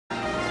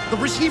The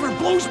receiver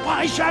blows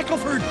by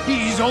Shackelford.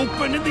 He's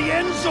open in the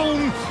end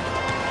zone.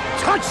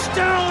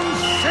 Touchdown,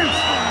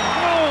 Central!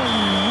 Oh,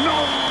 no!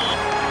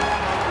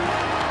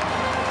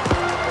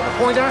 The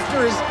point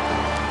after is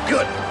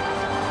good.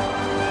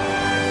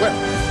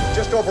 Well,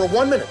 just over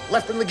 1 minute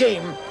left in the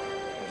game.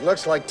 It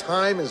looks like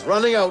time is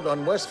running out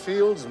on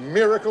Westfield's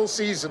miracle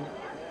season.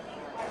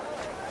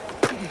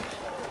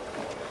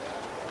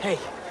 Hey,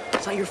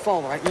 it's not your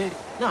fault, right, man?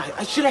 No,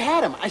 I should have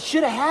had him. I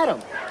should have had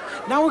him.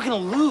 Now we're gonna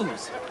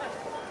lose.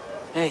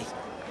 Hey.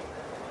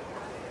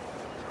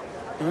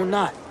 No, we're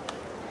not.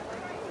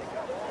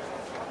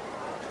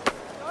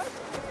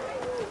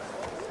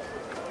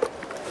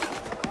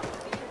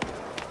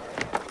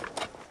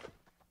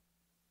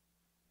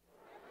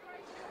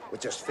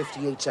 With just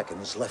 58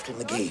 seconds left in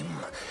the game,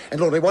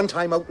 and only one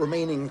timeout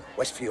remaining,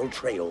 Westfield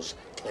trails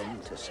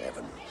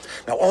 10-7.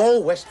 Now,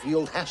 all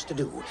Westfield has to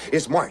do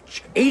is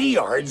march 80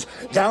 yards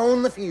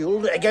down the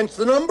field against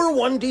the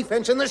 #1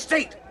 defense in the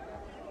state.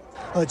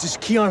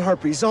 Just Keon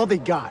Harper. He's all they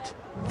got.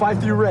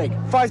 5-3 reg.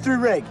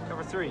 5-3 reg.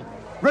 Cover 3.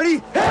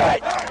 Ready?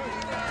 Hit!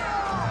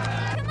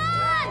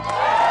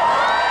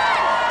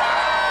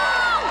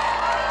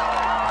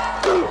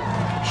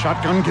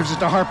 Shotgun gives it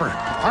to Harper.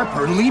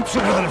 Harper leaps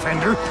over the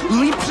defender,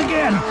 leaps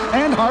again,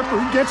 and Harper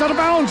gets out of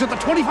bounds at the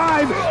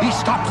 25. He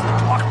stops the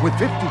clock with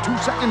 52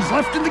 seconds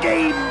left in the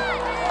game.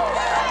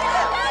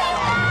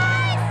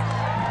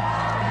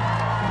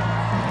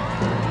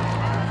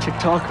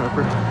 TikTok,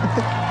 Harper.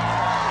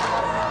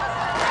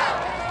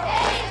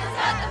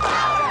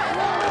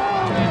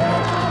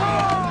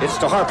 It's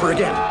to Harper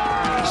again.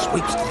 He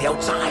sweeps to the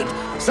outside.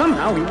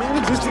 Somehow he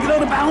manages to get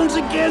out of bounds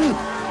again.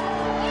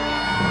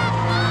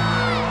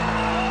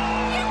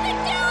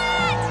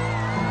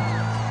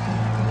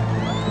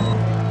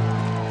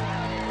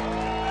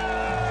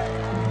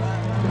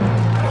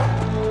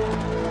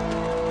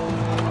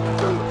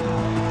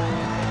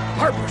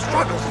 Harper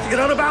struggles to get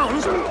out of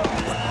bounds, but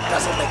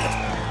doesn't make it.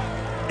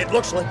 It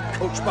looks like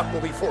Coach Buck will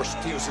be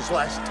forced to use his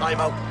last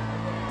timeout.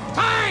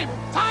 Time!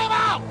 Time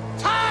out!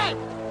 Time!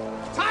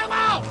 Time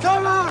out!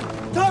 Time out!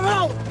 Time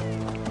out!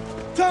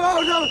 Time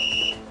out! No!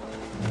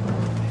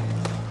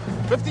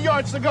 50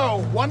 yards to go.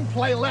 1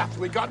 play left.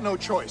 We got no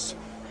choice.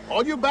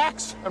 All you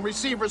backs and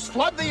receivers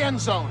flood the end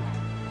zone.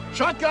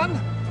 Shotgun,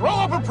 throw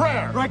up a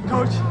prayer. Right,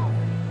 Coach.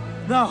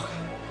 No.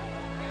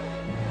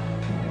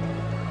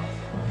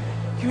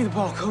 Give me the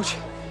ball, Coach.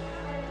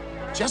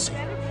 Jesse,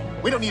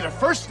 we don't need a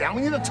first down.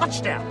 We need a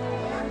touchdown.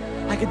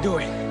 I can do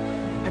it.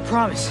 I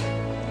promise.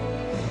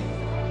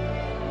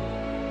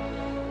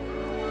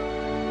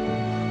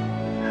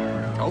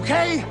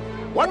 Okay,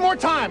 one more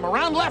time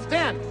around left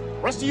end.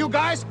 Rest of you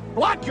guys,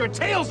 block your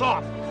tails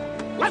off.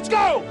 Let's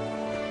go!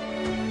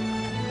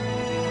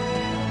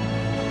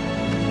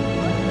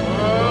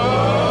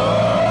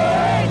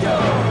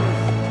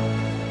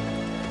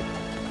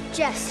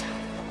 Jess,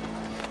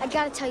 I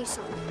gotta tell you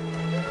something.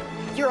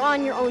 You're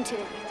on your own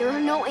today. There are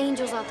no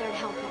angels out there to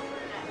help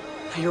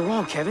you. You're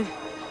wrong, Kevin.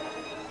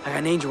 I got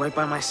an angel right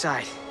by my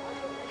side.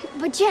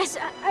 But Jess,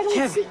 I don't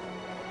Kevin, see...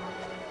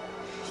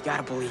 you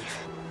gotta believe.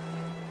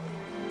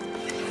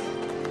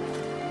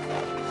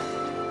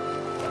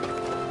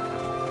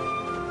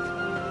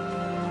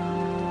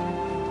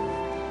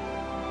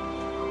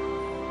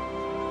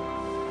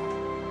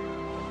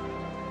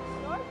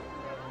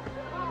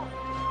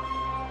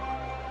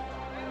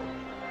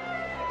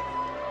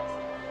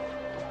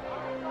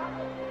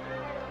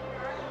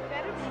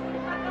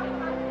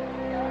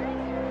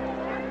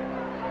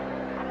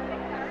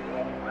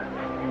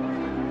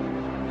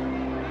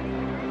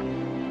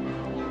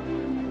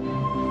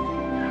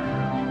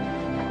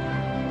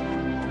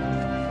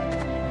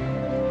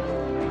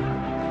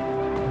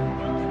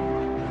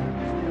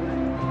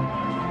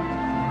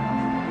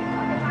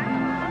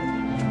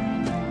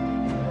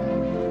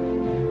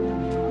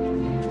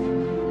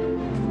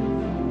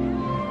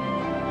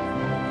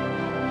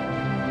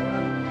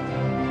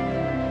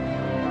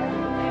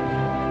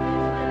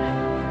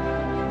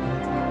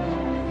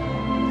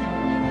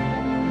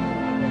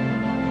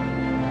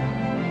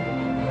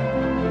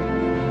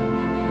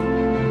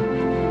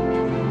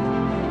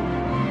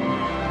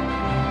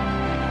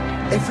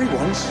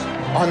 Everyone's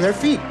on their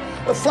feet,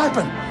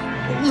 flapping,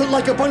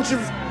 like a bunch of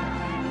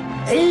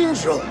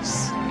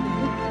angels.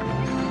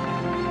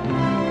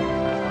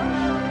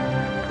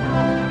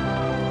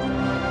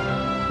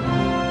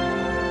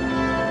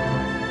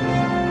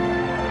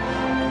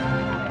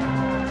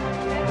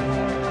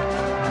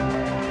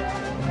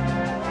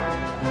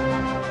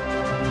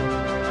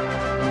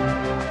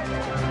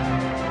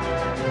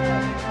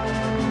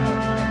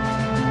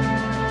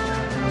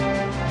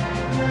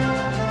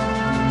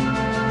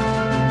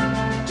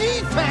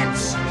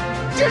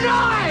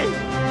 Deny!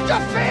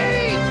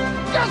 Defeat!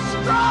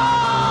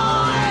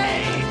 Destroy!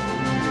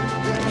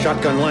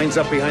 Shotgun lines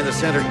up behind the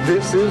center.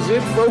 This is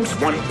it, folks.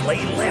 1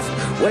 play left.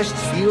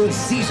 Westfield's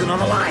season on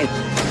the line.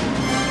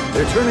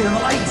 They're turning on the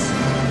lights.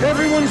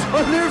 Everyone's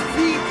on their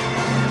feet.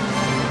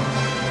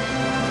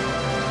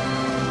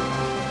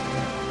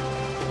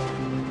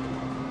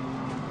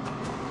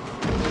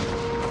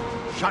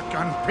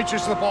 Shotgun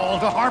pitches the ball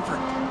to Harper.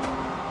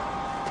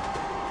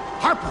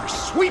 Harper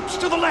sweeps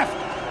to the left.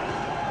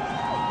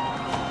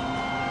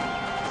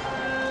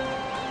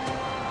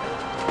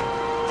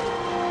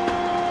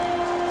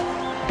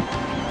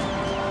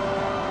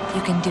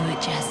 You can do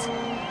it, Jess.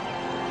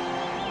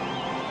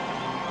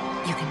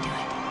 You can do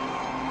it.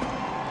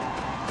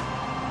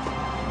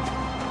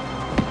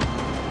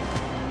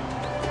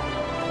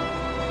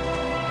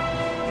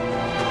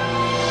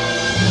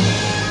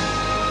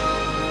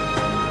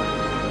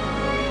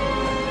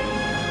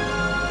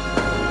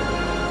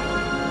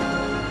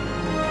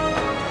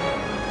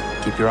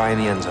 Keep your eye in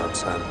the end zone,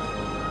 son.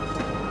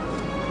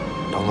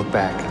 Don't look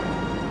back.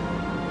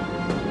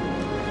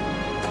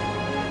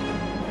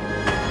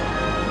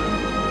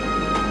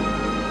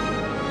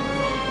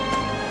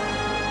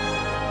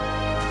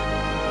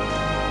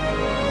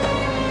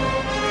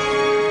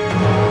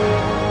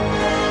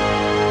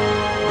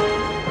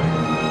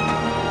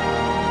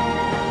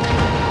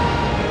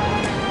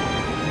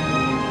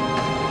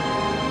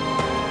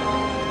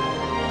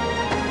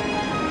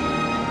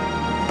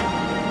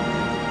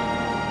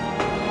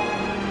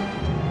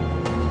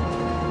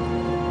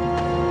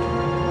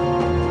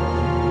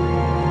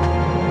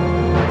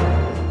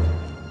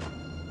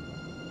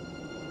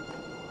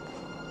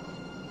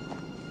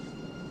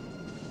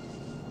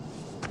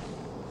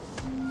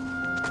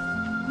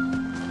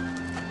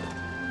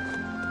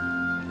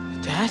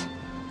 Dad?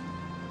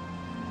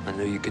 I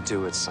knew you could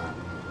do it, son.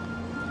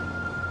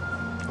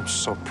 I'm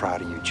so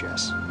proud of you,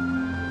 Jess.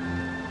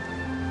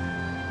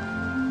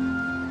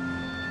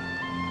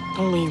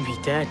 Don't leave me,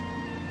 Dad.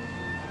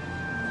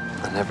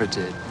 I never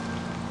did.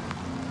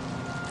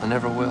 I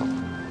never will.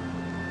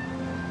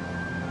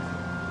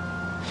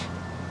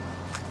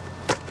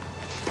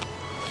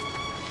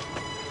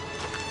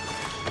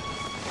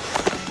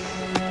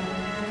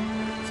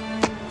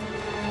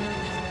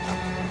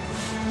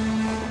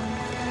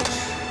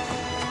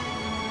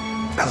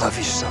 I love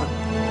you, son.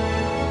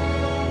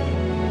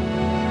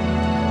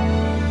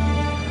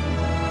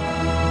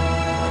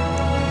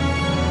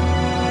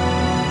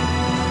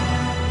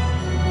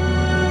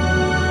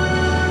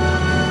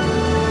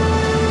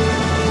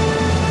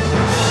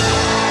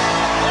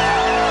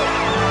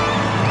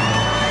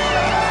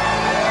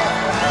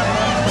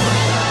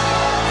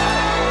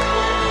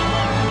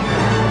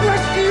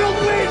 Westfield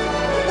wins!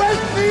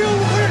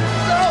 Westfield wins!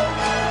 No!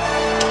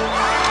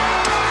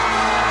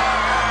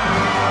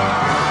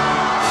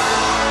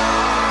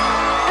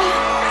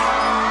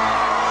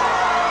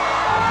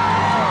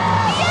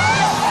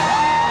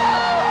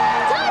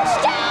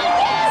 Touchdown!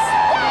 Yes!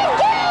 Thank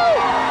you!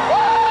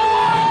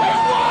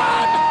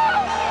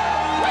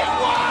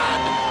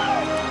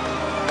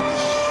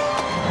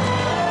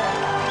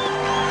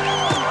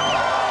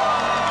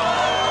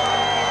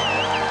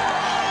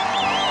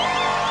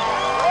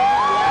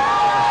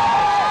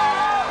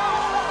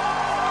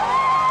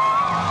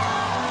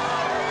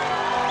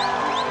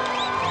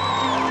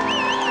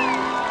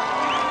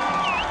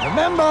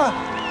 Remember,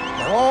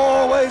 they're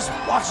always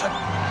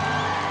watching.